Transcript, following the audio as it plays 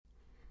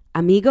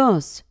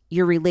Amigos,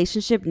 your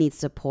relationship needs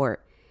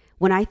support.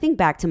 When I think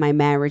back to my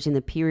marriage and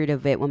the period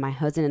of it when my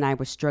husband and I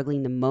were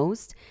struggling the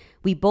most,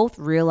 we both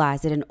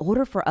realized that in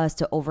order for us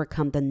to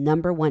overcome the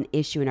number one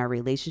issue in our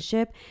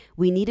relationship,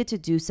 we needed to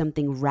do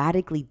something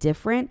radically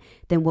different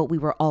than what we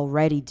were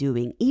already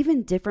doing,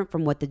 even different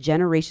from what the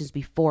generations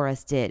before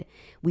us did.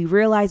 We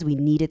realized we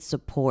needed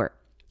support.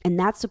 And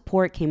that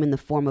support came in the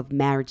form of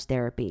marriage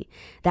therapy.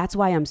 That's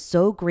why I'm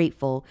so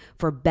grateful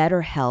for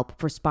BetterHelp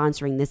for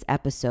sponsoring this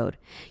episode.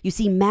 You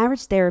see,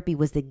 marriage therapy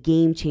was the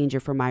game changer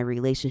for my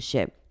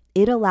relationship.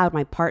 It allowed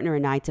my partner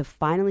and I to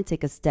finally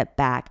take a step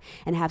back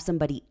and have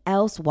somebody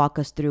else walk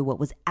us through what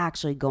was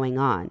actually going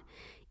on.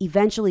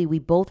 Eventually, we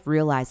both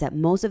realized that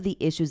most of the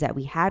issues that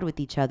we had with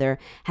each other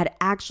had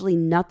actually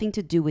nothing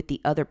to do with the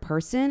other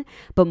person,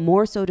 but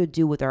more so to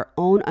do with our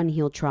own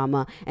unhealed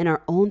trauma and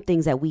our own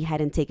things that we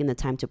hadn't taken the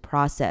time to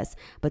process,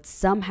 but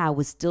somehow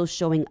was still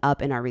showing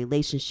up in our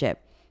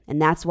relationship.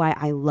 And that's why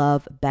I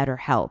love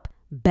BetterHelp.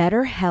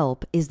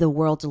 BetterHelp is the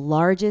world's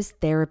largest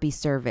therapy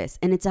service,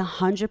 and it's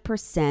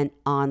 100%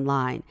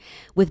 online.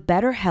 With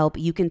BetterHelp,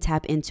 you can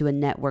tap into a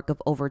network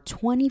of over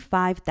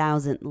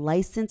 25,000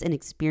 licensed and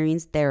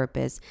experienced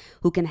therapists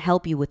who can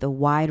help you with a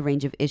wide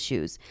range of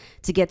issues.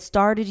 To get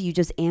started, you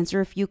just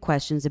answer a few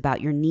questions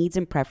about your needs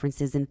and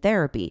preferences in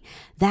therapy.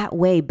 That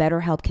way,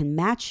 BetterHelp can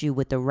match you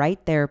with the right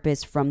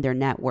therapist from their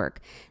network.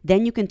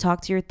 Then you can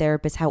talk to your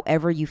therapist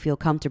however you feel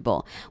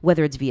comfortable,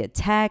 whether it's via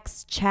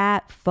text,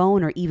 chat,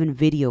 phone, or even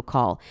video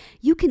call.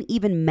 You can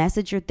even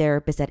message your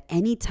therapist at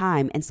any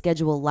time and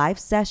schedule live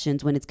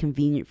sessions when it's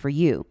convenient for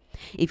you.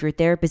 If your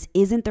therapist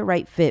isn't the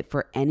right fit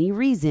for any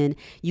reason,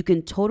 you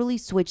can totally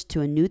switch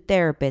to a new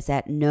therapist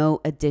at no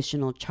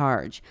additional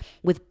charge.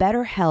 With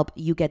BetterHelp,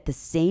 you get the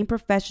same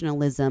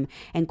professionalism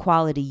and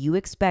quality you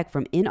expect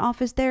from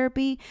in-office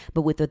therapy,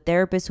 but with a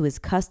therapist who is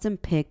custom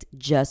picked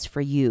just for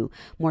you.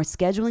 More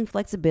scheduling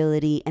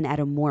flexibility and at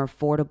a more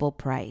affordable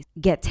price.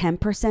 Get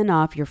 10%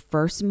 off your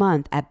first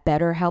month at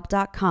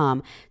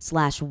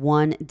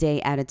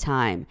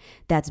betterhelp.com/1day-at-a-time.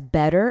 That's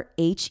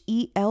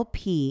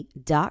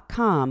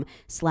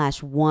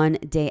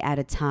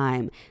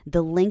betterhelp.com/1day-at-a-time.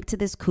 The link to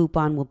this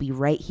coupon will be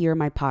right here in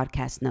my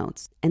podcast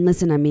notes. And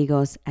listen,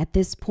 amigos, at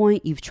this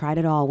point, you've tried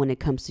it all when it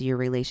comes to your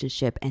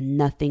relationship and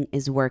nothing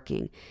is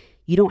working.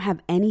 You don't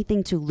have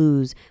anything to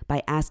lose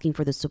by asking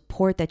for the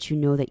support that you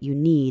know that you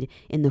need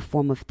in the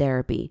form of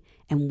therapy.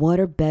 And what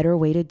a better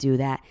way to do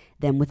that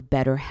than with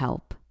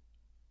BetterHelp.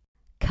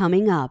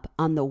 Coming up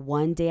on the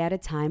One Day at a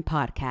Time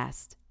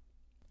podcast.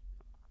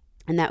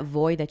 And that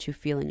void that you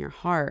feel in your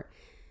heart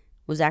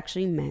was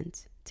actually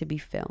meant to be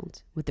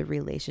filled with the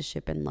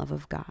relationship and love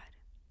of God.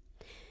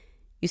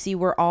 You see,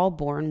 we're all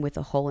born with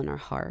a hole in our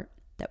heart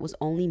that was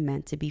only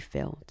meant to be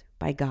filled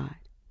by God.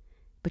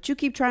 But you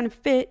keep trying to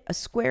fit a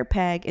square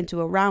peg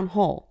into a round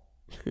hole,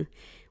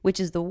 which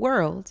is the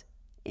world,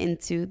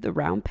 into the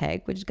round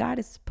peg, which God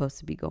is supposed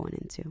to be going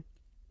into.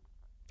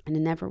 And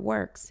it never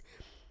works.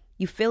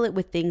 You fill it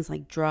with things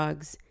like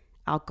drugs,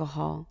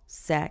 alcohol,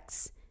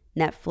 sex,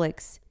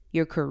 Netflix,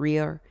 your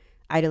career,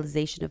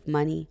 idolization of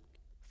money,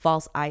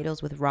 false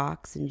idols with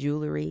rocks and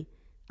jewelry,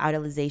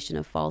 idolization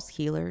of false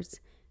healers.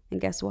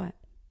 And guess what?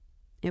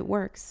 It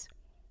works.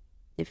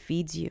 It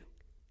feeds you,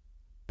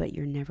 but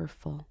you're never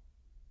full.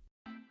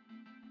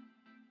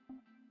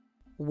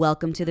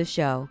 Welcome to the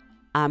show.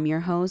 I'm your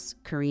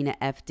host, Karina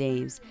F.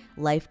 Daves,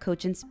 life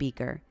coach and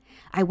speaker.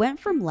 I went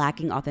from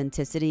lacking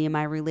authenticity in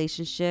my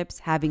relationships,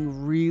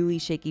 having really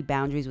shaky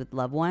boundaries with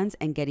loved ones,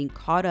 and getting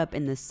caught up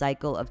in the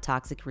cycle of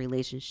toxic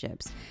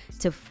relationships,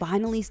 to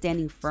finally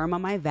standing firm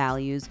on my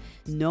values,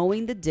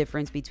 knowing the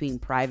difference between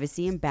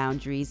privacy and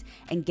boundaries,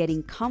 and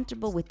getting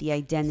comfortable with the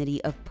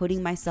identity of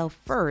putting myself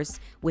first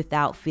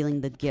without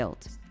feeling the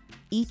guilt.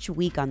 Each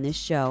week on this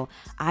show,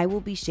 I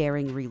will be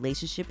sharing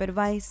relationship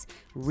advice,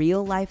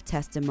 real life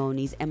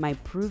testimonies, and my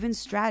proven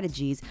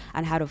strategies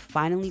on how to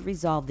finally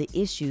resolve the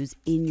issues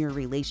in your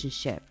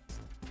relationship.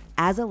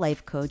 As a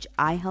life coach,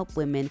 I help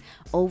women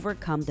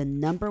overcome the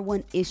number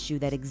one issue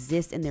that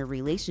exists in their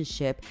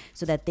relationship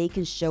so that they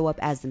can show up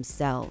as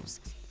themselves.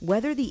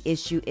 Whether the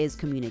issue is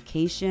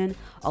communication,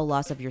 a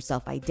loss of your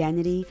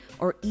self-identity,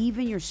 or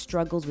even your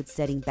struggles with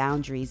setting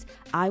boundaries,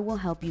 I will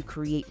help you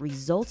create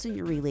results in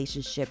your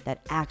relationship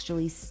that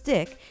actually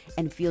stick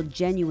and feel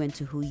genuine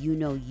to who you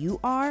know you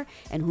are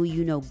and who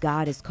you know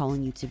God is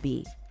calling you to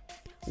be.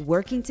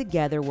 Working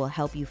together will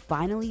help you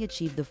finally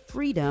achieve the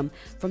freedom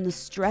from the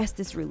stress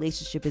this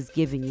relationship is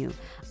giving you.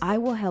 I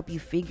will help you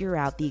figure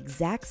out the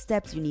exact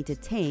steps you need to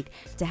take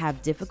to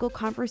have difficult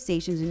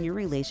conversations in your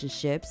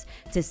relationships,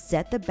 to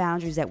set the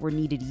boundaries that were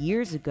needed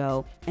years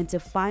ago, and to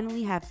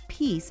finally have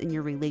peace in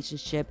your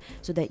relationship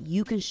so that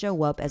you can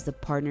show up as the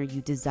partner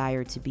you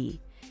desire to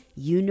be.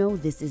 You know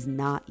this is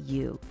not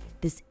you.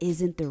 This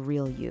isn't the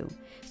real you.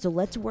 So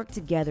let's work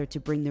together to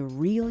bring the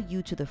real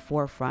you to the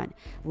forefront.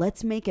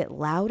 Let's make it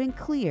loud and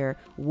clear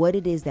what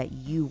it is that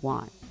you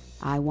want.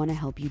 I want to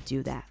help you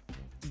do that.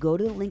 Go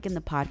to the link in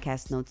the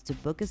podcast notes to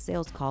book a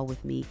sales call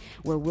with me,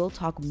 where we'll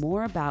talk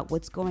more about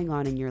what's going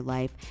on in your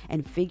life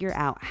and figure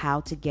out how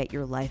to get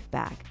your life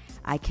back.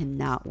 I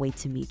cannot wait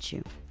to meet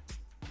you.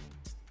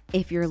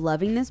 If you're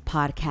loving this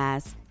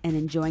podcast and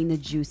enjoying the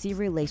juicy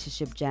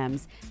relationship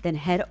gems, then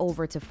head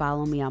over to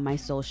follow me on my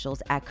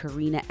socials at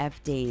Karina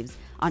F. Daves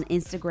on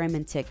Instagram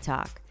and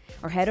TikTok.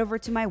 Or head over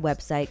to my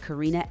website,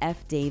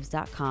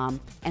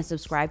 karinafdaves.com, and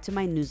subscribe to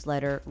my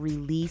newsletter,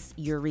 Release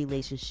Your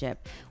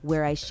Relationship,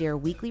 where I share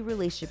weekly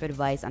relationship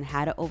advice on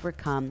how to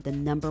overcome the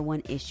number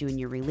one issue in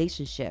your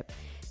relationship.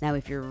 Now,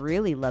 if you're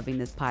really loving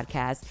this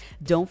podcast,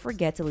 don't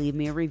forget to leave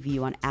me a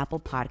review on Apple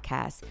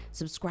Podcasts.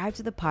 Subscribe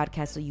to the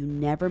podcast so you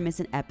never miss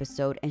an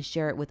episode, and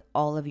share it with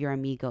all of your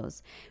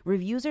amigos.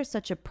 Reviews are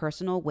such a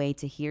personal way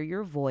to hear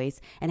your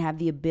voice and have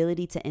the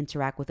ability to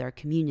interact with our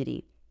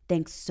community.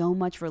 Thanks so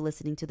much for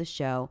listening to the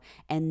show.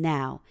 And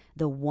now,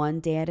 the One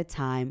Day at a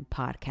Time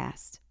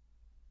podcast.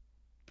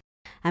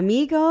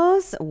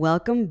 Amigos,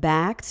 welcome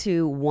back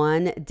to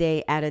One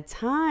Day at a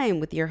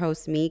Time with your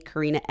host, me,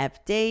 Karina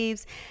F.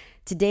 Daves.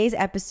 Today's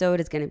episode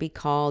is going to be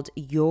called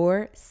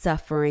Your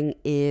Suffering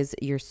is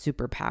Your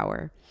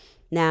Superpower.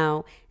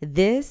 Now,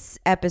 this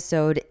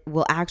episode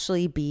will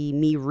actually be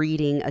me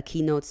reading a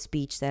keynote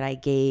speech that I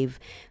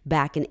gave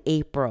back in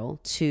April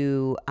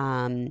to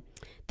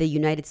the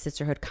United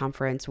Sisterhood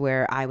Conference,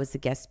 where I was the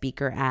guest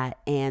speaker at.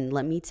 And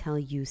let me tell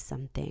you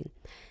something.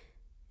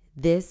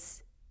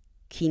 This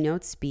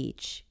keynote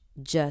speech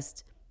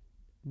just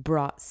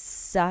brought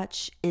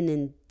such an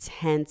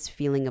intense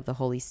feeling of the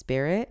Holy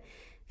Spirit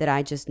that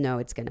I just know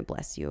it's going to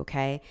bless you,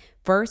 okay?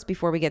 First,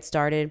 before we get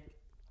started,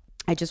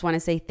 I just want to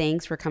say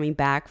thanks for coming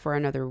back for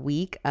another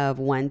week of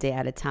One Day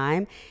at a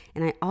Time.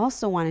 And I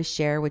also want to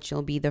share, which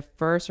you'll be the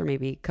first or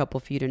maybe a couple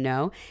of you to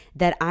know,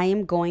 that I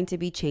am going to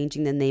be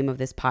changing the name of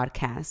this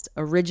podcast.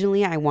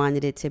 Originally, I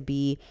wanted it to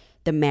be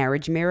The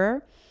Marriage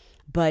Mirror,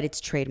 but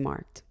it's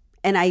trademarked.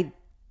 And I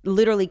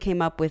literally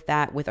came up with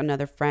that with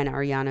another friend,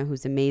 Ariana,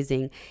 who's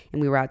amazing. And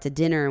we were out to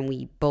dinner and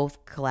we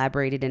both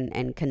collaborated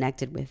and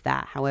connected with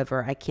that.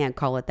 However, I can't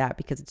call it that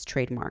because it's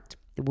trademarked.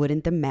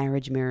 Wouldn't The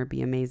Marriage Mirror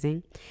be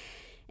amazing?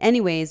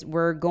 Anyways,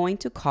 we're going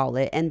to call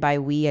it, and by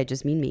we, I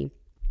just mean me.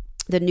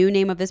 The new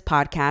name of this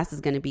podcast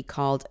is going to be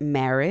called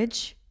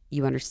Marriage,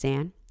 You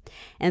Understand?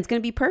 And it's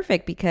going to be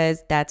perfect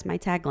because that's my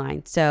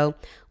tagline. So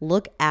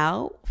look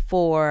out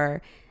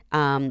for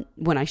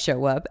when I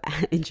show up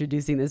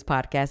introducing this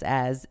podcast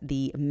as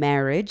the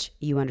Marriage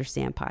You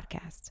Understand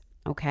podcast.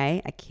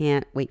 Okay? I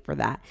can't wait for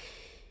that.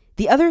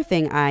 The other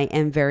thing I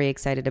am very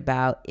excited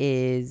about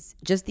is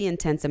just the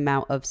intense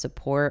amount of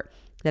support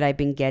that I've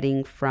been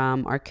getting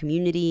from our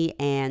community,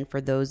 and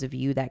for those of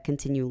you that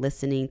continue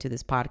listening to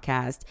this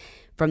podcast.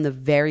 From the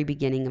very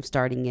beginning of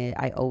starting it,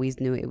 I always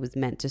knew it was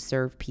meant to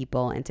serve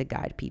people and to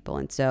guide people.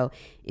 And so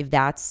if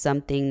that's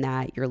something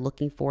that you're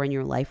looking for in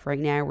your life right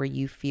now, where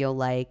you feel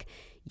like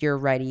you're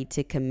ready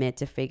to commit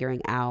to figuring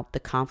out the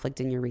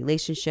conflict in your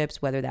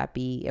relationships, whether that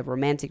be a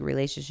romantic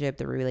relationship,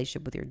 the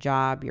relationship with your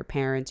job, your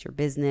parents, your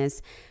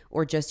business,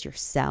 or just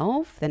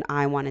yourself, then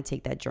I want to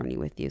take that journey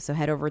with you. So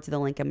head over to the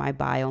link in my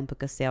bio and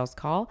book a sales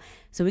call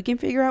so we can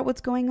figure out what's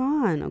going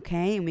on,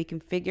 okay? And we can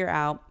figure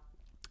out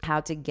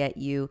how to get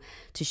you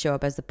to show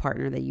up as the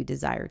partner that you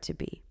desire to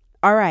be.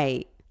 All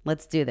right,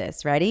 let's do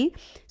this. Ready?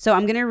 So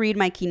I'm going to read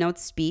my keynote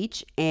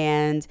speech,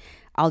 and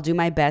I'll do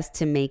my best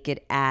to make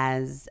it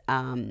as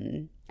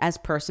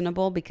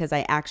personable, because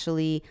I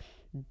actually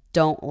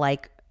don't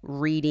like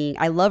reading.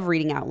 I love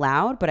reading out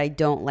loud, but I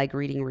don't like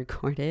reading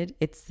recorded.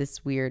 It's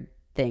this weird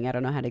thing. I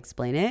don't know how to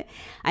explain it.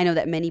 I know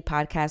that many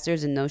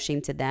podcasters, and no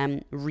shame to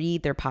them,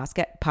 read their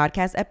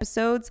podcast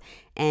episodes,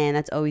 and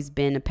that's always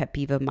been a pet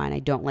peeve of mine. I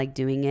don't like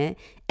doing it.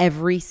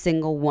 Every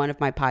single one of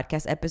my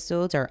podcast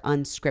episodes are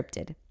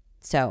unscripted.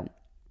 So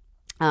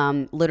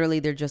literally,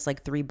 they're just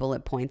like 3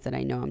 bullet points that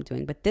I know I'm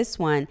doing. But this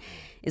one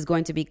is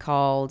going to be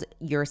called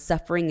Your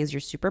Suffering is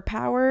Your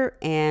Superpower.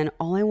 And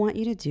all I want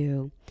you to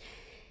do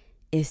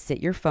is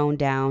sit your phone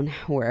down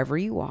wherever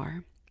you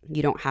are.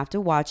 You don't have to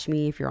watch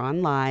me if you're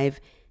on live.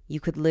 You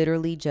could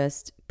literally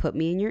just put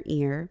me in your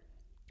ear,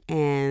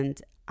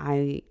 and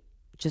I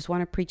just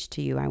want to preach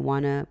to you. I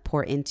want to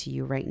pour into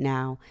you right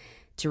now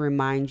to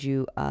remind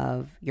you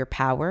of your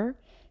power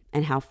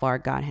and how far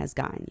God has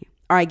gotten you.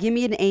 All right, give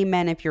me an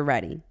amen if you're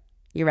ready.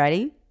 You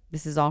ready?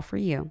 This is all for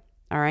you.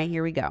 All right,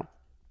 here we go.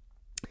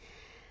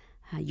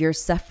 Your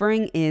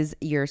suffering is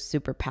your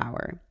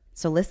superpower.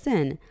 So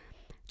listen,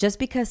 just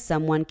because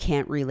someone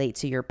can't relate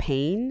to your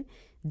pain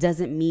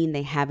doesn't mean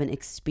they haven't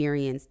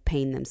experienced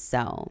pain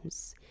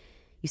themselves.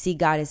 You see,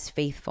 God is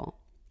faithful.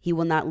 He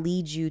will not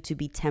lead you to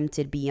be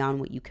tempted beyond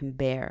what you can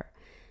bear.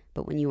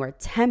 But when you are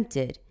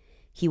tempted,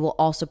 he will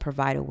also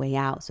provide a way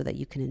out so that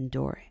you can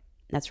endure it.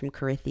 That's from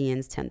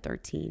Corinthians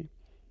 10:13.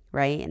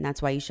 Right? And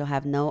that's why you shall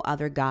have no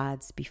other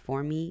gods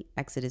before me,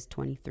 Exodus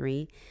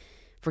 23.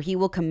 For he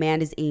will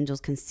command his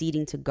angels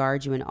conceding to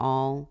guard you in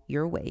all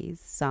your ways,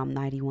 Psalm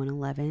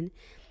 91:11.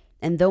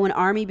 And though an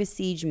army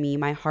besiege me,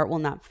 my heart will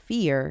not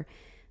fear.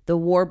 The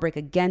war break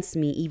against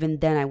me, even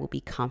then I will be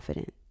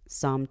confident,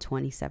 Psalm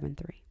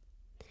 27:3.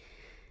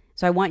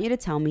 So I want you to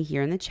tell me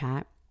here in the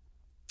chat,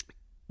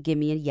 give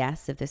me a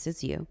yes if this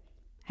is you.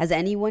 Has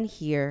anyone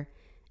here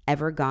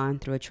ever gone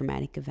through a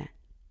traumatic event?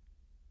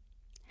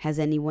 Has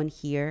anyone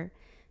here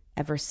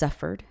ever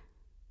suffered?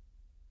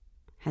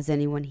 Has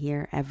anyone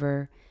here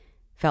ever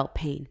felt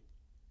pain?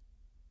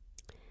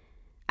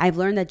 I've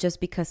learned that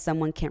just because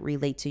someone can't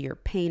relate to your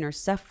pain or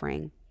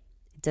suffering,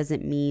 it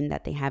doesn't mean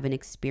that they haven't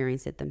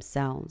experienced it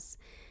themselves.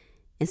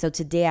 And so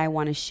today I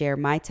want to share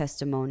my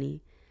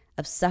testimony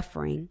of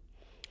suffering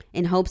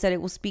in hopes that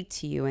it will speak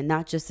to you and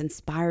not just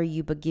inspire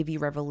you, but give you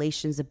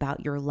revelations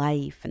about your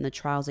life and the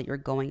trials that you're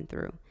going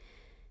through.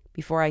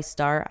 Before I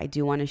start, I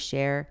do want to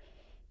share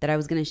that I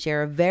was going to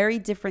share a very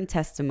different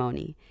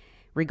testimony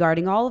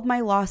regarding all of my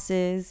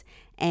losses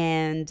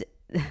and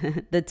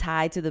the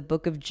tie to the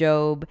book of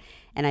Job.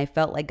 And I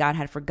felt like God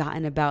had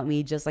forgotten about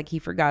me, just like he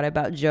forgot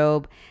about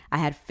Job. I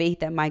had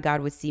faith that my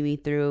God would see me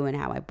through and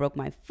how I broke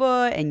my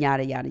foot and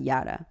yada, yada,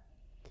 yada.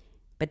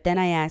 But then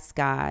I asked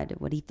God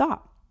what he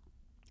thought.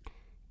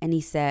 And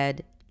he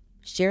said,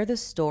 share the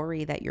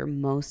story that you're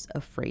most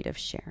afraid of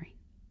sharing.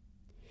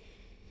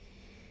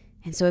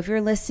 And so if you're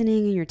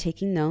listening and you're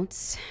taking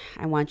notes,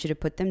 I want you to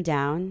put them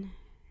down.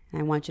 And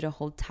I want you to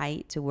hold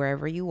tight to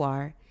wherever you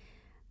are,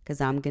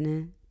 because I'm going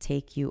to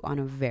take you on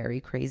a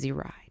very crazy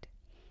ride.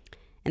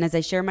 And as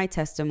I share my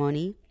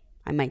testimony,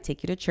 I might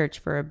take you to church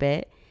for a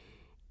bit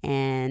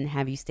and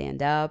have you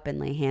stand up and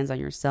lay hands on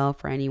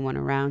yourself or anyone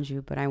around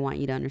you. But I want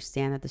you to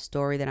understand that the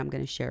story that I'm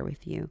going to share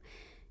with you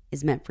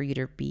is meant for you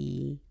to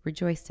be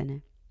rejoiced in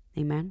it.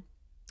 Amen?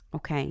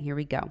 Okay, here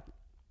we go.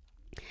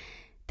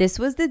 This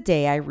was the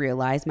day I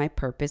realized my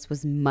purpose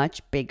was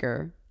much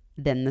bigger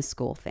than the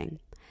school thing.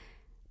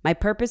 My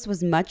purpose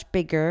was much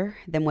bigger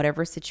than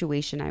whatever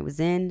situation I was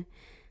in.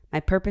 My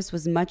purpose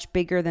was much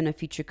bigger than a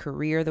future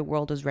career the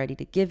world was ready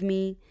to give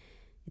me.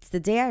 It's the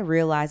day I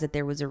realized that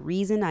there was a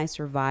reason I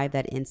survived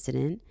that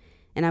incident,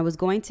 and I was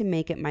going to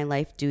make it my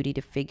life duty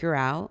to figure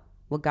out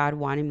what God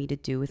wanted me to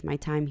do with my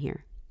time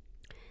here.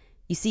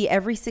 You see,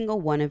 every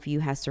single one of you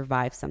has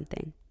survived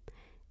something.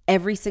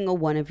 Every single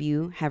one of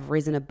you have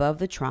risen above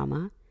the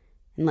trauma.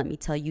 And let me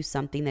tell you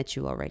something that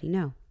you already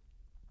know.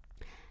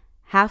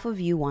 Half of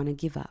you want to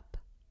give up.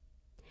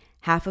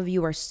 Half of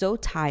you are so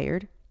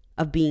tired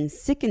of being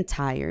sick and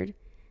tired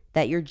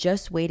that you're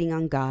just waiting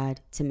on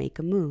God to make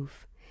a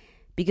move,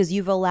 because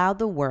you've allowed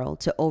the world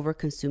to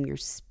overconsume your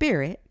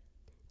spirit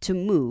to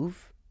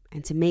move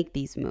and to make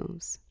these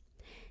moves.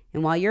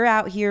 And while you're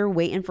out here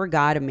waiting for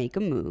God to make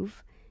a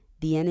move,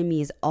 the enemy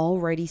is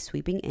already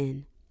sweeping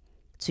in.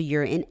 So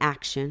you're in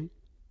action,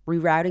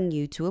 rerouting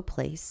you to a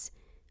place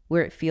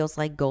where it feels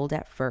like gold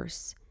at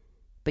first,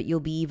 but you'll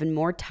be even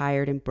more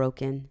tired and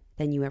broken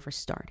than you ever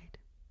started.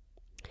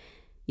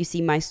 You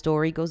see, my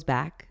story goes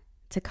back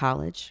to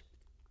college,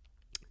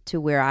 to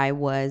where I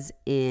was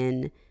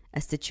in a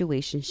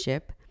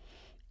situationship,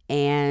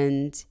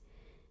 and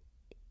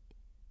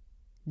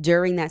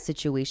during that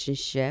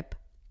situationship,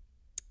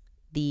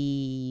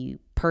 the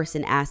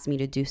person asked me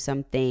to do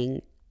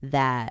something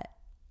that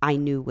I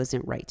knew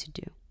wasn't right to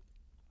do.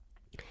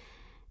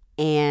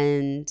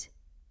 And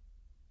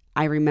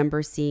I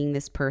remember seeing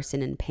this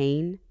person in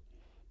pain.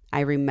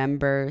 I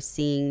remember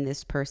seeing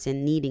this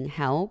person needing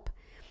help,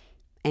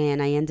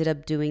 and I ended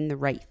up doing the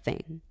right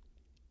thing.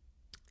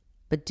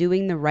 But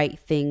doing the right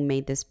thing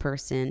made this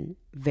person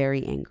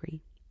very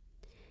angry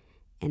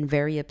and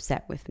very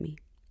upset with me.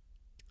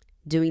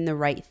 Doing the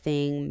right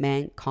thing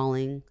meant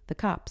calling the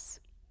cops.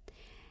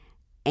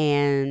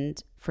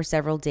 And for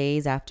several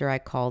days after I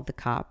called the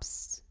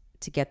cops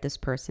to get this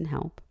person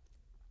help,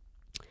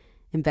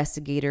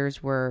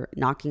 investigators were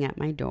knocking at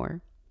my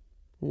door,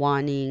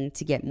 wanting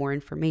to get more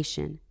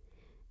information,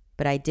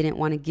 but I didn't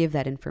want to give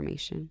that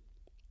information.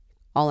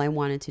 All I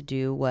wanted to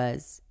do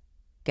was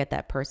get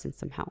that person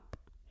some help.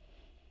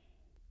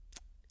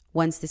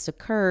 Once this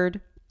occurred,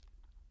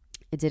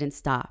 it didn't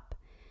stop.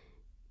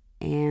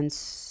 And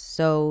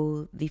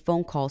so the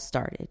phone calls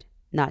started,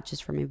 not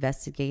just from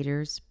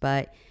investigators,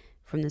 but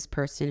from this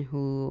person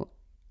who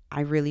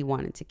I really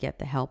wanted to get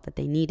the help that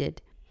they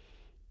needed,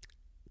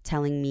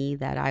 telling me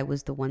that I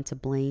was the one to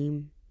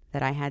blame,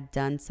 that I had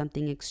done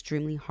something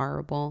extremely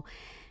horrible,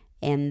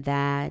 and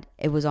that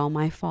it was all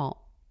my fault.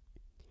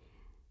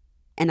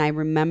 And I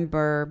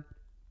remember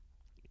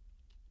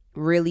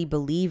really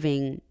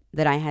believing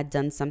that I had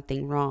done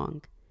something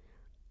wrong.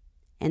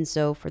 And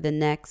so for the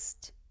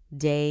next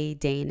day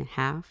and a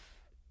half,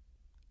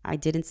 I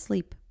didn't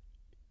sleep.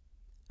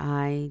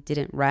 I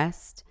didn't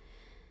rest.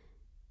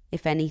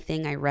 If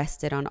anything, I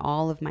rested on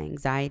all of my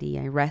anxiety.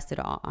 I rested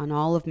on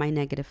all of my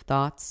negative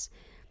thoughts.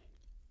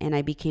 And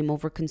I became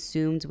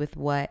overconsumed with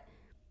what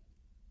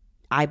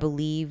I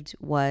believed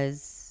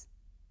was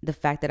the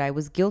fact that I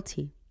was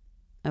guilty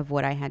of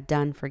what I had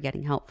done for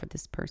getting help for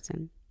this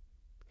person.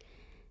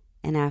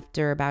 And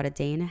after about a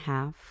day and a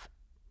half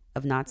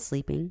of not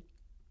sleeping,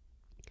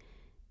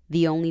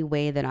 the only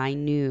way that I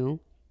knew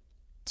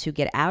to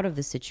get out of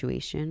the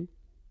situation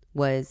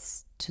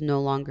was to no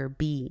longer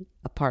be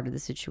a part of the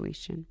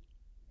situation.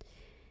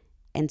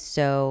 And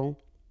so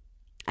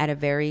at a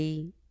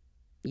very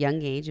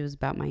young age, it was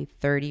about my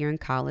third year in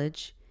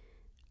college,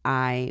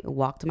 I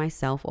walked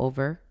myself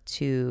over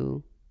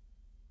to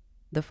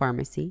the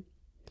pharmacy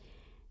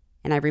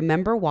And I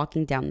remember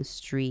walking down the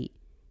street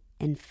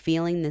and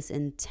feeling this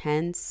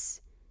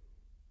intense,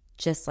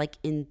 just like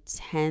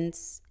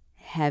intense,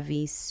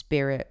 heavy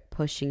spirit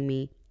pushing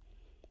me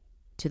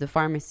to the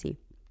pharmacy.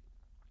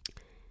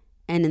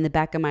 And in the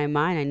back of my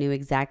mind, I knew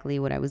exactly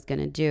what I was going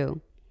to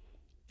do.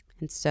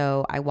 And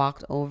so I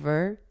walked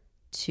over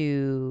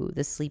to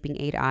the sleeping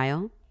aid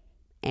aisle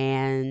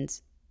and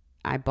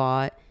I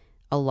bought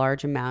a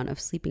large amount of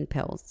sleeping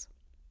pills.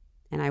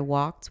 And I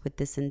walked with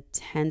this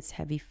intense,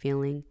 heavy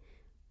feeling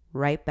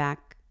right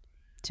back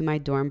to my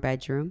dorm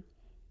bedroom.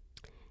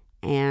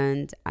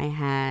 And I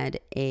had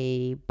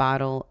a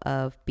bottle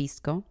of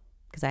Pisco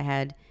because I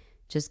had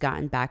just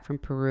gotten back from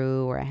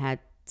Peru, or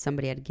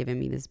somebody had given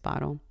me this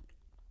bottle.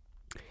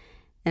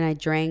 And I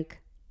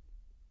drank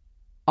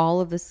all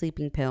of the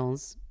sleeping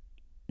pills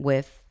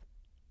with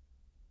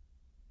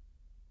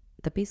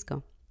the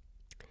Pisco.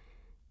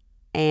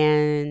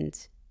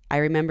 And I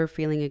remember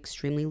feeling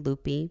extremely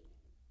loopy,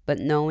 but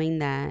knowing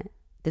that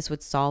this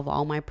would solve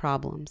all my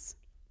problems,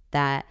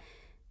 that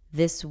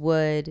this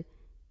would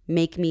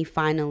make me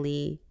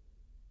finally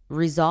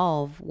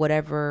resolve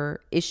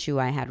whatever issue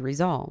I had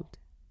resolved.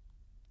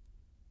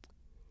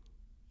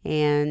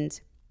 And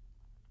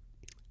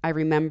I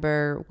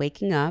remember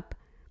waking up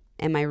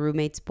and my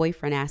roommate's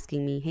boyfriend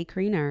asking me, "Hey,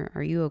 Karina,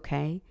 are you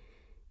okay?"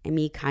 And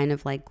me kind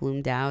of like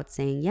gloomed out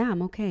saying, "Yeah,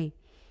 I'm okay."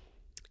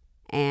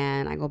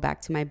 And I go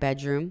back to my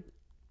bedroom.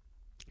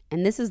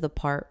 And this is the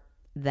part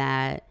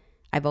that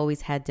I've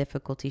always had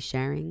difficulty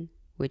sharing,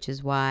 which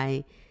is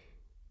why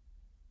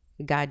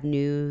God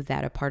knew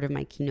that a part of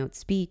my keynote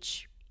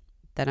speech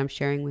that I'm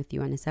sharing with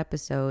you on this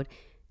episode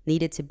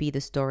needed to be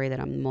the story that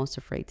I'm most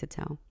afraid to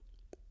tell.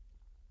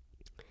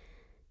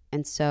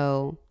 And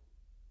so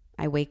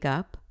I wake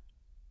up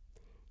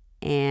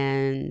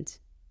and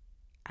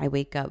I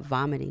wake up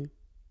vomiting,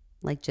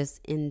 like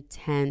just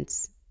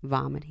intense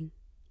vomiting.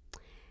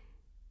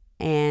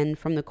 And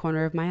from the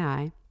corner of my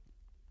eye,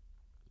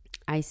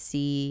 I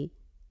see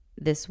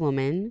this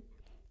woman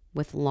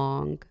with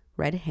long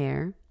red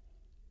hair,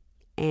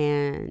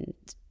 and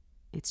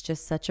it's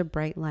just such a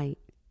bright light.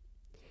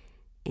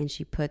 And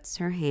she puts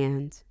her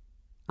hand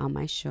on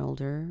my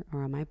shoulder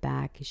or on my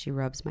back, and she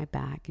rubs my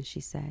back, and she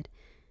said,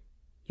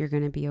 "You're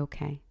going to be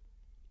okay."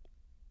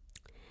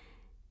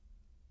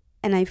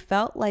 And I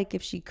felt like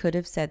if she could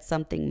have said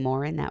something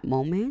more in that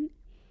moment,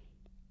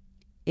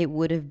 it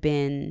would have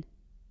been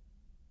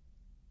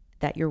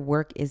that your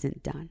work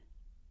isn't done.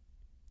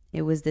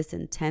 It was this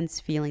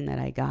intense feeling that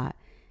I got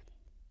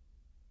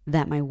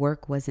that my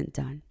work wasn't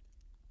done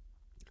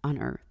on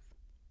earth.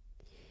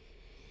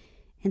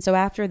 And so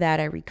after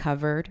that, I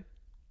recovered.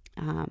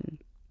 And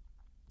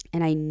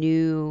I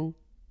knew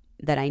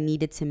that I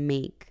needed to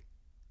make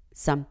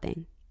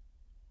something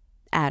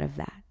out of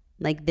that.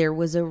 Like there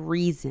was a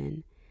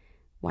reason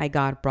why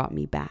God brought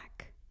me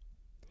back.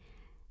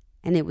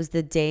 And it was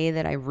the day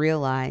that I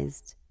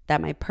realized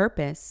that my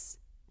purpose,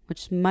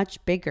 which is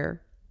much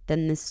bigger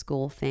than this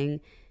school thing,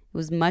 it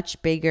was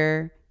much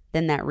bigger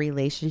than that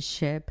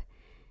relationship.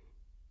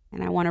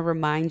 And I want to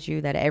remind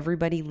you that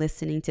everybody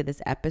listening to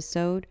this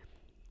episode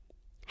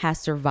has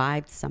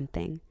survived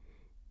something.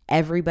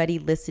 Everybody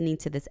listening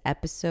to this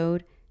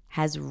episode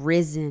has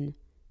risen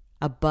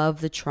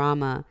above the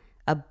trauma,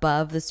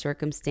 above the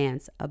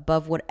circumstance,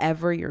 above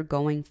whatever you're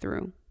going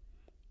through.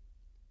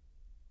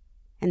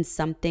 And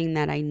something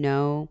that I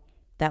know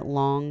that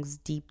longs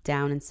deep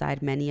down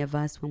inside many of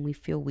us when we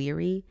feel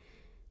weary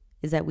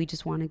is that we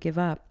just want to give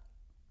up,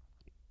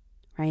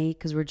 right?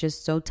 Because we're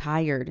just so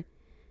tired.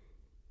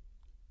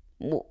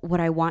 What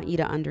I want you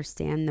to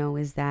understand, though,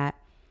 is that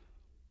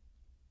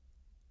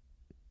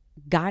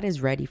God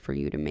is ready for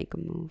you to make a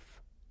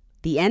move.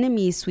 The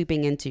enemy is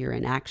sweeping into your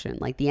inaction.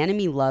 Like the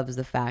enemy loves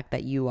the fact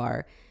that you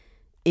are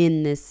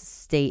in this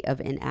state of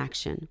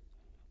inaction.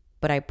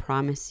 But I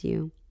promise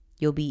you,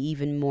 you'll be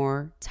even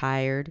more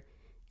tired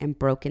and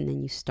broken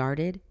than you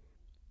started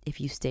if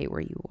you stay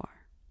where you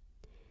are.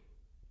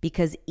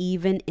 Because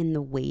even in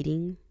the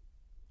waiting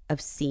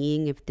of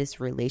seeing if this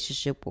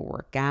relationship will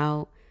work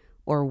out,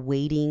 or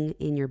waiting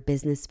in your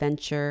business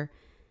venture,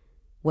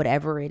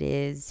 whatever it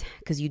is,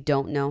 because you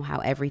don't know how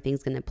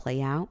everything's going to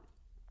play out,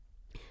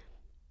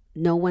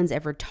 no one's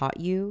ever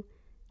taught you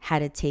how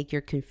to take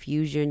your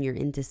confusion, your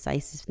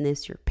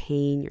indecisiveness, your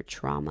pain, your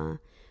trauma.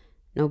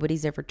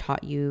 Nobody's ever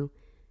taught you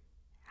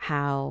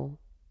how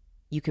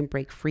you can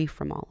break free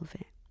from all of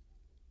it.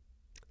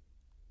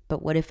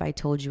 But what if I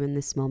told you in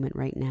this moment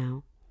right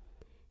now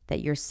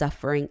that your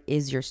suffering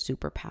is your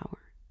superpower?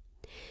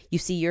 You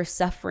see, your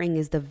suffering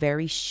is the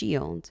very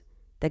shield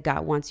that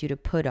God wants you to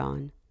put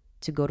on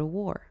to go to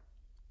war.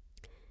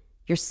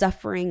 Your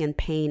suffering and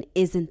pain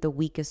isn't the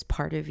weakest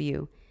part of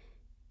you.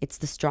 It's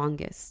the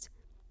strongest.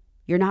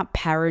 You're not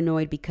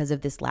paranoid because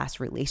of this last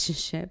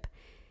relationship.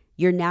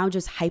 You're now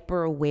just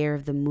hyper aware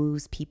of the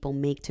moves people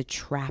make to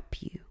trap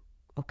you,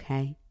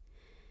 okay?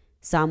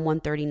 Psalm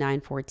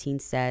 139:14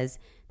 says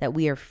that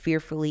we are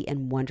fearfully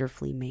and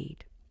wonderfully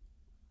made.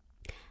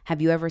 Have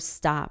you ever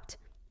stopped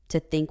to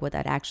think what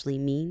that actually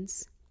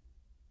means?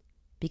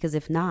 Because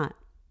if not,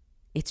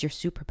 it's your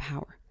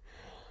superpower.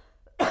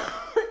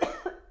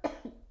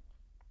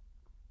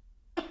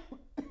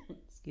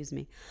 Excuse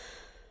me.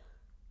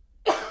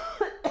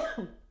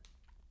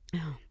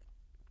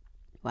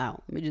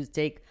 Wow. Let me just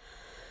take.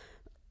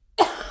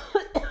 I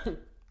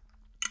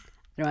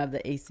don't have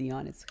the AC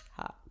on. It's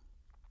hot.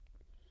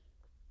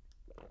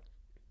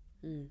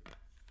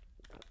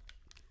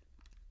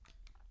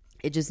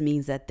 It just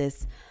means that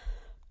this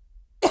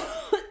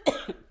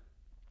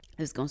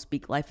is going to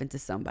speak life into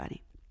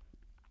somebody.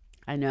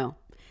 I know.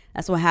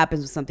 That's what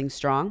happens with something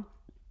strong.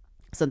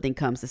 Something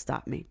comes to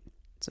stop me.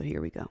 So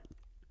here we go.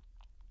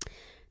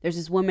 There's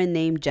this woman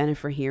named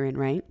Jennifer Heron,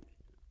 right?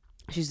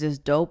 She's this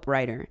dope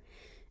writer.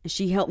 And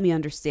she helped me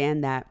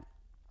understand that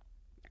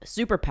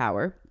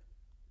superpower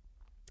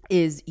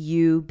is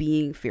you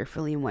being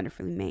fearfully and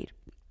wonderfully made.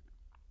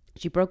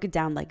 She broke it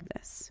down like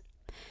this.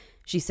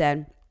 She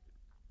said,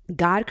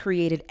 God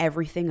created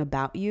everything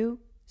about you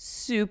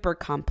super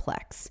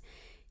complex.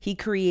 He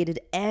created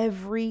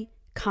every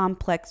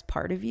complex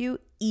part of you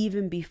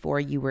even before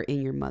you were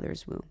in your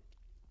mother's womb.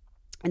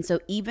 And so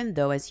even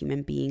though as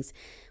human beings,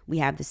 we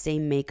have the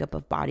same makeup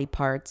of body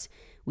parts,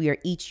 we are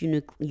each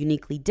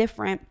uniquely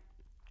different.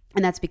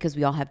 And that's because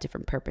we all have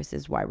different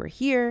purposes why we're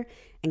here.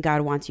 And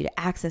God wants you to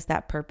access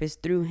that purpose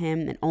through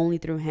him and only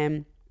through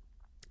him.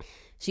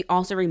 She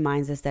also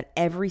reminds us that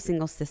every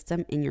single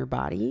system in your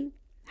body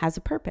has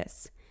a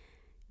purpose,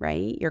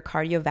 right? Your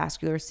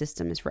cardiovascular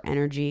system is for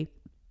energy.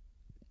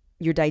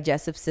 Your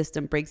digestive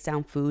system breaks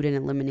down food and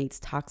eliminates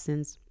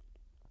toxins.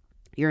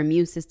 Your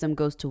immune system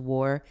goes to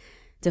war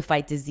to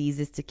fight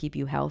diseases to keep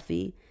you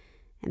healthy.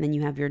 And then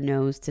you have your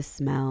nose to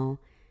smell,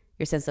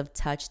 your sense of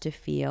touch to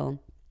feel,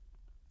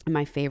 and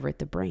my favorite,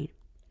 the brain.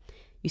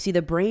 You see,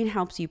 the brain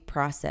helps you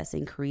process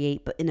and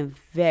create, but in a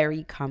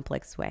very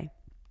complex way.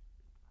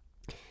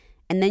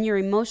 And then your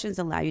emotions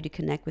allow you to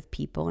connect with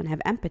people and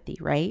have empathy,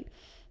 right?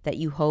 That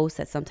you host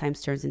that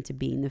sometimes turns into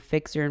being the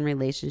fixer in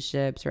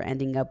relationships or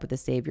ending up with a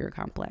savior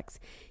complex.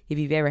 If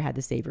you've ever had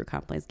the savior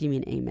complex, give me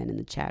an amen in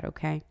the chat,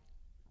 okay?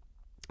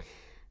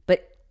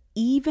 But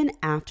even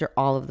after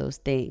all of those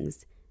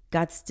things,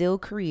 God still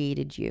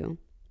created you,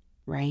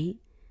 right?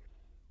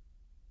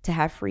 To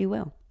have free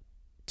will,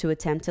 to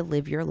attempt to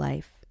live your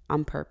life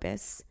on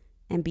purpose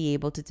and be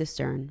able to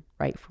discern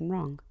right from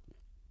wrong.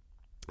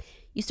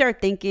 You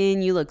start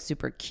thinking you look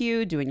super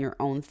cute, doing your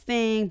own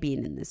thing,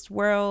 being in this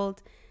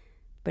world.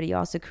 But he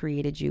also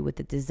created you with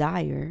the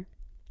desire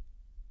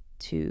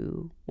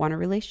to want a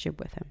relationship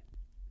with him.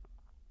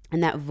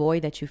 And that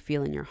void that you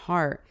feel in your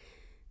heart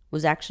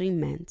was actually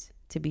meant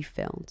to be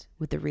filled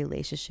with the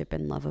relationship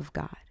and love of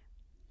God.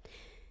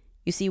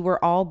 You see, we're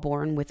all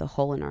born with a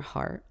hole in our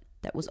heart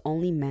that was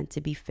only meant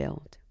to be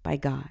filled by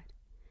God.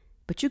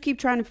 But you keep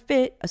trying to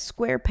fit a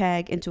square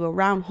peg into a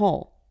round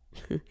hole,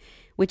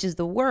 which is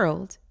the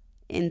world,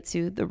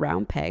 into the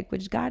round peg,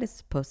 which God is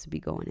supposed to be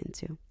going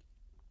into.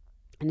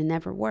 And it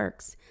never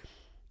works.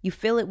 You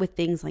fill it with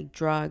things like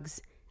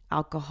drugs,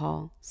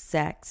 alcohol,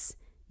 sex,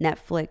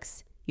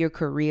 Netflix, your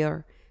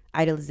career,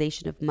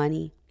 idolization of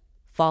money,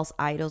 false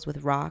idols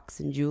with rocks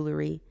and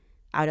jewelry,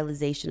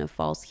 idolization of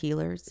false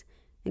healers.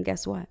 And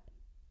guess what?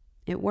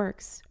 It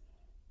works.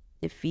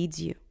 It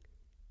feeds you,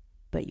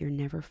 but you're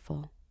never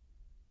full.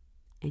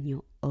 And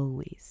you'll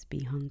always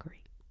be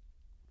hungry.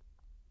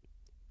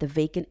 The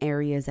vacant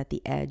areas at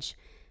the edge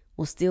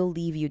will still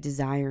leave you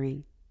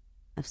desiring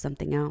of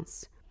something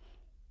else.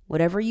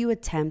 Whatever you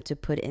attempt to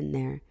put in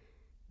there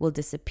will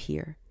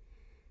disappear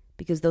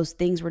because those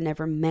things were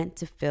never meant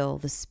to fill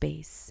the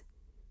space.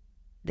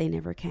 They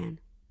never can.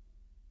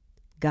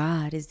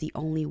 God is the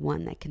only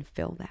one that can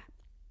fill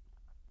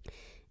that.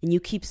 And you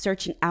keep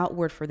searching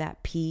outward for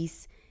that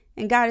peace.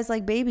 And God is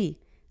like, baby,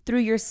 through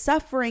your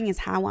suffering is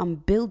how I'm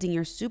building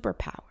your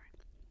superpower.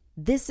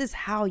 This is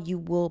how you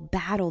will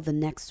battle the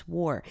next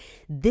war.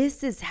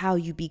 This is how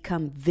you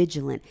become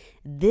vigilant.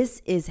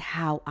 This is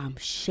how I'm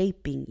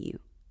shaping you.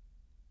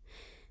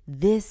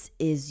 This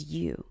is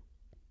you.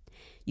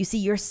 You see,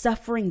 your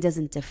suffering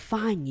doesn't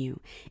define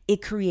you.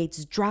 It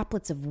creates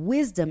droplets of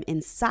wisdom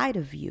inside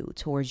of you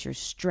towards your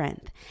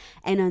strength.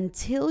 And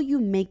until you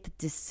make the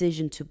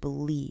decision to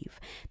believe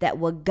that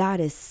what God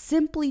is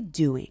simply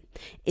doing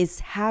is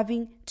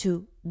having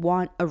to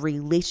want a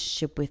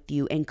relationship with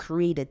you and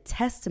create a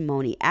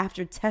testimony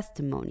after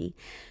testimony,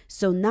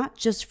 so not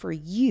just for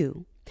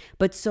you,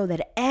 but so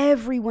that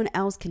everyone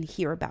else can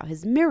hear about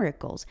his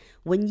miracles.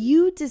 When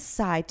you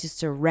decide to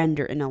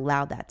surrender and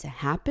allow that to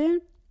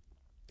happen,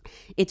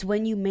 it's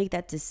when you make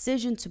that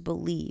decision to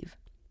believe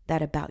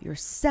that about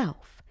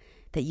yourself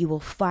that you will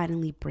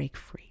finally break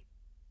free.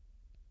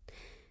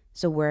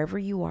 So wherever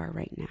you are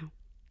right now,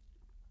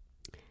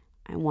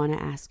 I want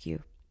to ask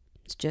you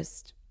to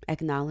just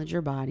acknowledge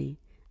your body,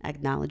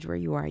 acknowledge where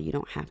you are. You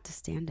don't have to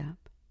stand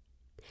up.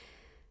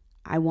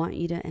 I want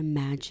you to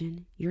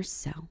imagine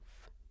yourself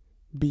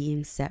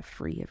being set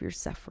free of your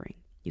suffering.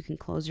 You can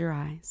close your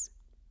eyes.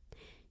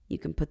 You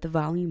can put the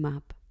volume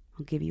up.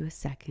 I'll give you a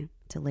second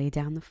to lay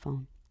down the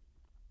phone.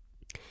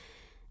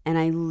 And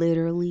I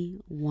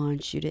literally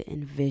want you to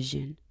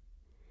envision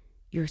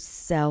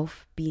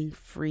yourself being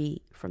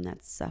free from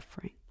that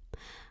suffering.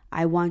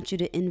 I want you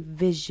to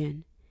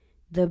envision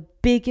the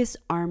biggest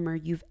armor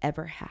you've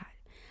ever had.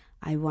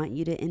 I want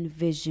you to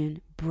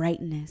envision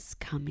brightness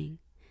coming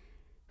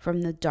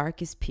from the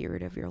darkest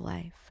period of your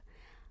life.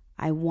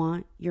 I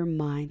want your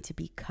mind to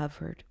be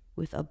covered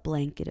with a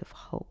blanket of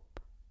hope.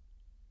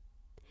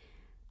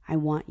 I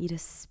want you to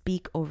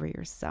speak over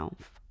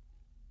yourself.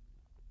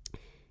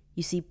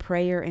 You see,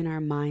 prayer in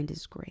our mind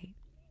is great,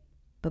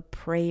 but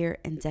prayer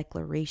and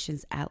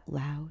declarations out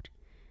loud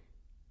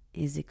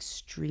is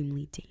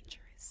extremely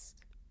dangerous.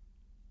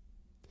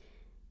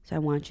 So I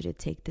want you to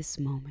take this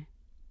moment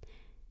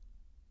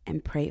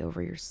and pray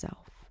over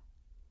yourself.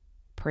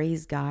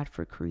 Praise God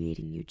for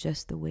creating you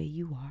just the way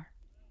you are,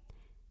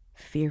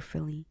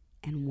 fearfully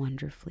and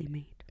wonderfully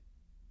made.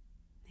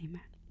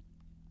 Amen.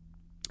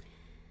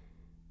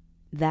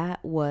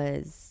 That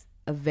was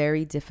a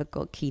very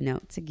difficult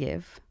keynote to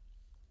give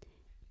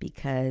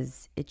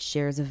because it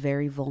shares a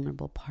very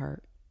vulnerable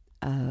part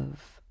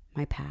of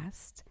my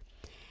past.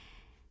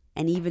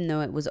 And even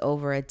though it was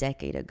over a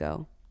decade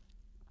ago,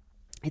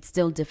 it's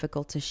still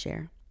difficult to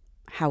share.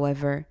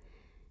 However,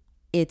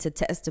 it's a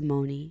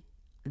testimony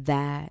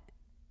that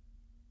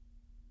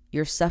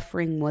your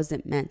suffering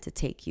wasn't meant to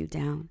take you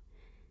down.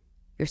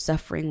 Your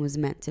suffering was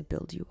meant to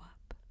build you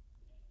up.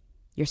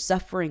 Your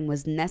suffering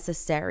was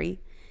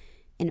necessary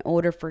in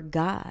order for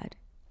God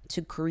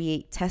to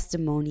create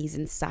testimonies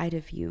inside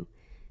of you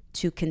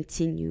to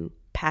continue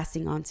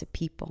passing on to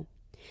people.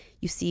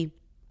 You see,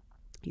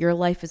 your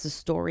life is a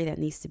story that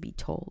needs to be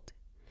told.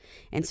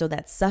 And so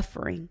that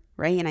suffering,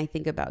 right? And I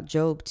think about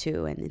Job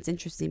too. And it's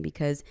interesting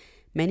because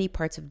many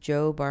parts of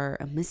Job are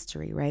a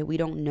mystery, right? We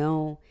don't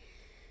know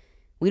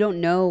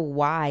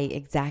why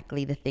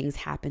exactly the things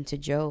happened to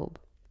Job,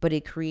 but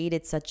it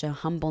created such a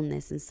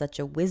humbleness and such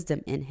a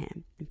wisdom in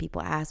him. And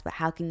people ask, but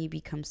how can you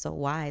become so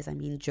wise? I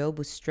mean, Job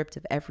was stripped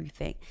of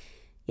everything.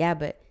 Yeah,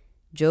 but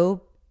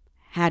Job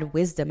had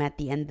wisdom at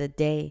the end of the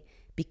day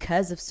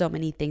because of so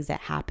many things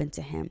that happened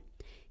to him.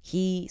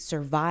 He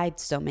survived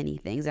so many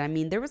things. I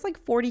mean, there was like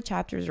 40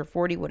 chapters or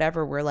 40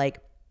 whatever where like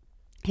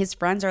his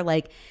friends are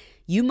like,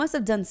 you must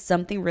have done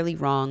something really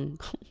wrong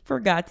for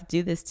God to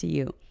do this to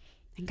you.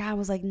 And God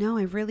was like, no,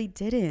 I really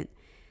didn't.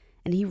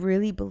 And he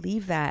really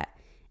believed that.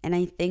 And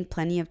I think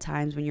plenty of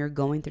times when you're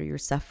going through your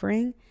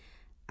suffering,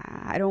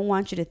 I don't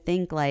want you to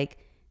think like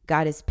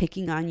God is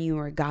picking on you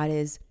or God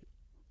is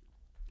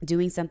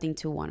doing something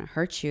to want to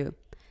hurt you.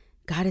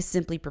 God is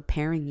simply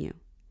preparing you.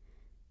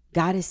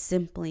 God is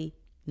simply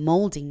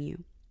molding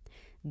you.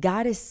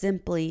 God is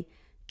simply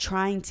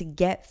trying to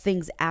get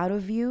things out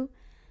of you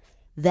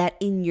that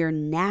in your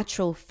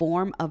natural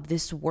form of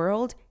this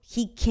world,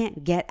 he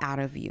can't get out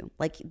of you.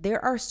 Like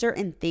there are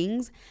certain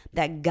things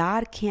that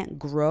God can't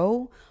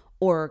grow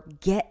or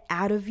get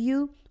out of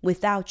you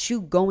without you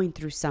going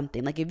through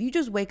something. Like if you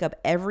just wake up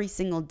every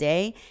single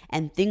day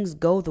and things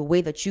go the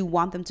way that you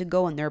want them to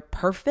go and they're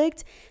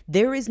perfect,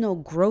 there is no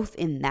growth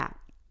in that.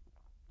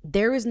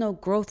 There is no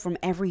growth from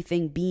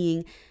everything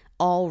being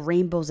all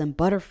rainbows and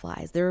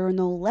butterflies. There are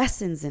no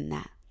lessons in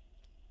that.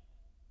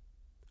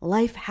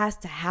 Life has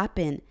to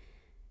happen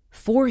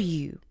for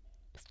you,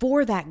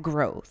 for that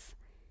growth.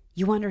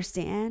 You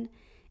understand?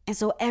 And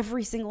so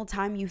every single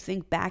time you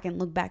think back and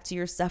look back to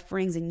your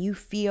sufferings and you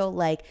feel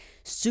like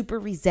super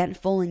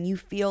resentful and you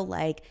feel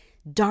like,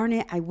 darn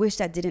it, I wish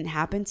that didn't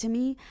happen to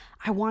me.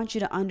 I want you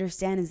to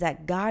understand is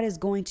that God is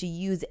going to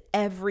use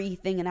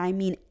everything, and I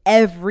mean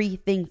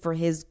everything, for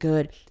his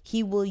good.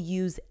 He will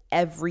use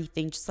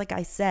everything. Just like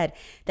I said,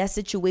 that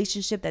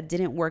situationship that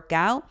didn't work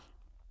out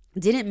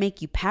didn't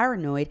make you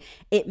paranoid.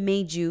 It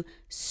made you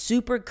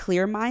super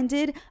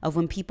clear-minded of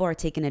when people are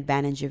taking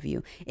advantage of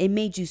you. It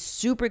made you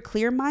super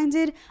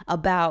clear-minded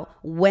about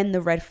when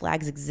the red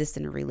flags exist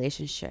in a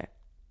relationship.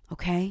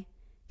 Okay?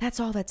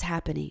 That's all that's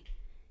happening.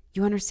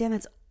 You understand?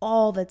 That's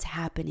all that's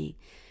happening.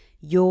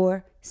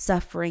 Your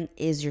suffering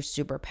is your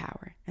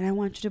superpower. And I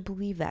want you to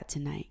believe that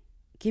tonight.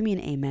 Give me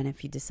an amen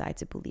if you decide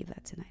to believe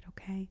that tonight,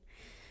 okay?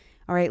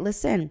 All right,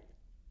 listen.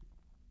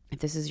 If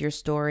this is your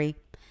story,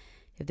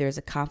 if there's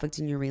a conflict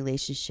in your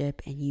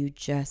relationship and you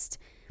just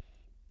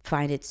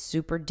find it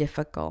super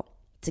difficult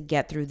to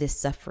get through this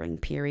suffering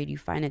period, you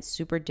find it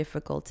super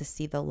difficult to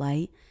see the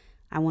light,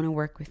 I want to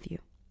work with you.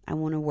 I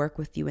want to work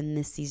with you in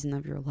this season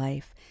of your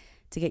life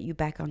to get you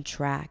back on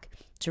track,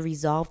 to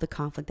resolve the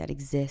conflict that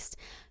exists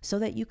so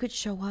that you could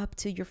show up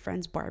to your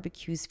friends'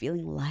 barbecues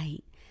feeling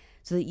light,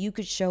 so that you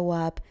could show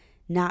up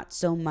not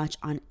so much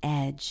on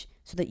edge,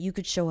 so that you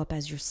could show up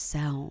as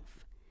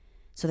yourself,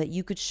 so that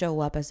you could show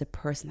up as a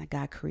person that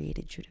God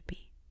created you to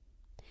be.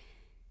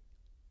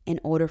 In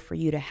order for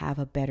you to have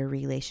a better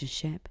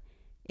relationship,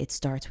 it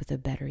starts with a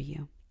better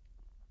you.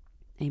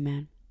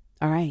 Amen.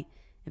 All right.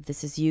 If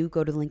this is you,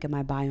 go to the link in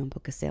my bio and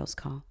book a sales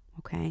call.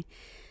 Okay.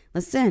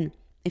 Listen,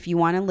 if you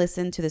want to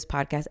listen to this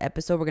podcast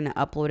episode, we're going to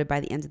upload it by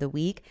the end of the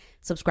week.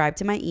 Subscribe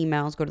to my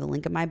emails. Go to the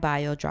link in my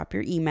bio, drop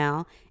your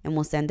email, and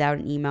we'll send out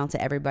an email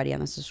to everybody on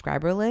the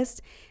subscriber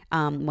list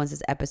once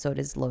this episode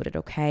is loaded.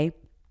 Okay.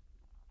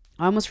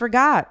 I almost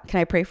forgot.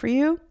 Can I pray for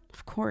you?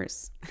 Of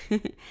course.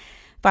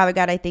 Father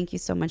God, I thank you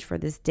so much for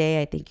this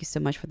day. I thank you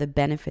so much for the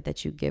benefit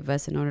that you give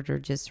us in order to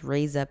just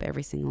raise up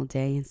every single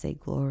day and say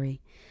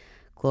glory.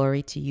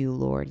 Glory to you,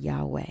 Lord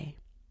Yahweh.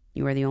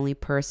 You are the only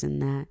person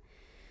that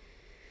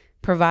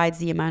provides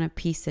the amount of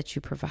peace that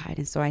you provide.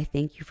 And so I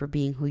thank you for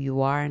being who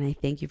you are. And I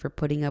thank you for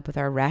putting up with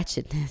our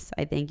ratchetness.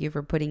 I thank you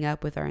for putting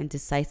up with our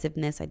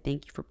indecisiveness. I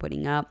thank you for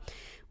putting up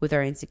with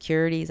our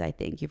insecurities. I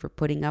thank you for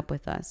putting up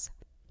with us.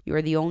 You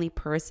are the only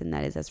person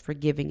that is as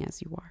forgiving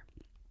as you are.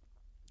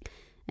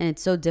 And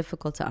it's so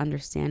difficult to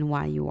understand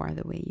why you are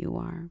the way you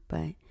are.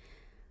 But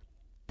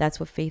that's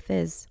what faith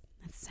is.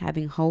 It's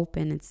having hope,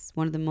 and it's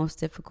one of the most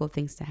difficult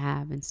things to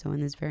have. And so in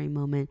this very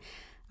moment,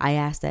 I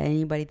ask that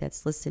anybody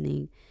that's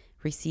listening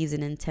receives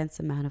an intense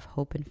amount of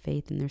hope and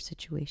faith in their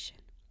situation,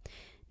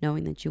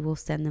 knowing that you will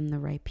send them the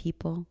right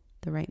people,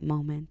 the right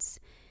moments,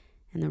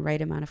 and the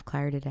right amount of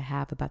clarity to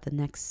have about the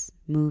next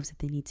moves that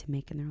they need to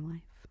make in their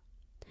life.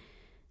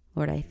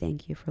 Lord, I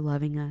thank you for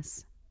loving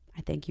us.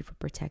 I thank you for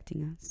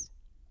protecting us.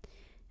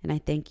 And I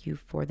thank you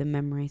for the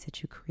memories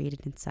that you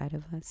created inside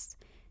of us.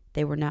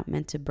 They were not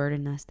meant to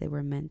burden us. They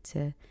were meant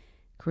to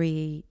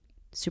create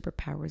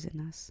superpowers in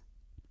us.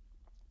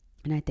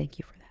 And I thank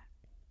you for that.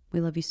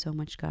 We love you so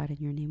much, God. In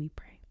your name we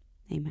pray.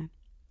 Amen.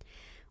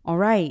 All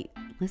right.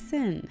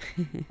 Listen.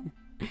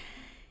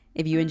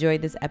 If you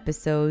enjoyed this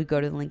episode,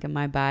 go to the link in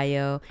my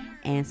bio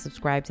and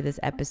subscribe to this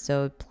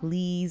episode.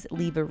 Please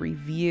leave a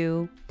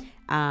review.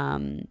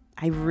 I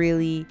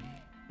really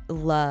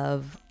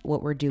love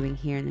what we're doing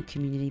here in the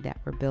community that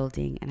we're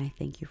building. And I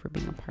thank you for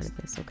being a part of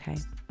this, okay?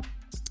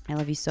 I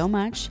love you so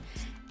much.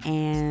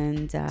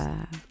 And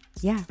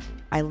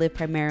I live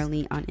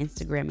primarily on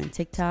Instagram and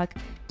TikTok.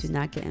 Do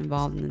not get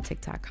involved in the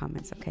TikTok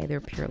comments, okay? They're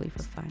purely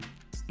for fun.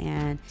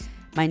 And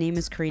my name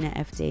is Karina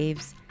F.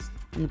 Daves.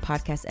 In the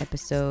podcast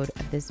episode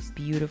of this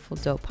beautiful,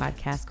 dope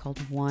podcast called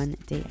One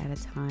Day at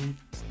a Time.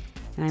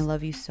 And I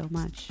love you so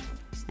much.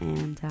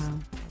 And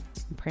I'm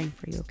praying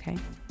for you, okay?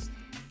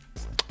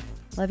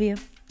 Love you.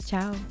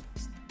 Ciao.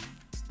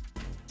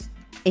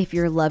 If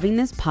you're loving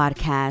this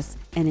podcast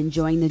and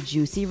enjoying the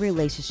juicy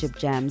relationship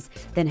gems,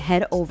 then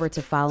head over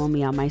to follow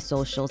me on my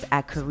socials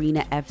at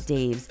Karina F.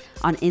 Daves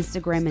on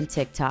Instagram and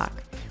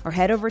TikTok. Or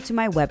head over to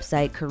my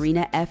website,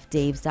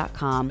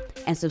 KarinaFDaves.com,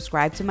 and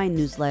subscribe to my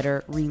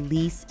newsletter,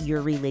 Release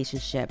Your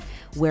Relationship,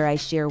 where I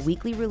share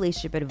weekly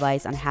relationship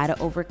advice on how to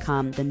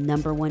overcome the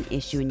number one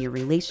issue in your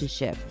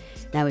relationship.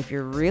 Now, if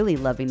you're really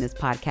loving this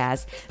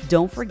podcast,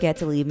 don't forget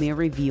to leave me a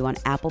review on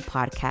Apple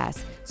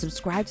Podcasts.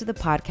 Subscribe to the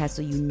podcast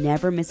so you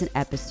never miss an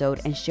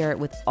episode, and share it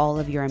with all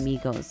of your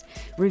amigos.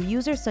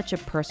 Reviews are such a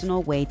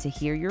personal way to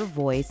hear your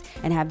voice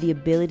and have the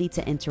ability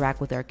to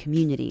interact with our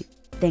community.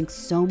 Thanks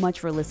so much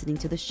for listening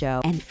to the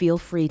show, and feel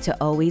free to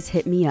always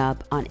hit me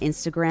up on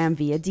Instagram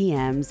via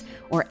DMs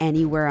or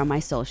anywhere on my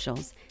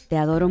socials. Te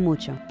adoro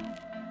mucho.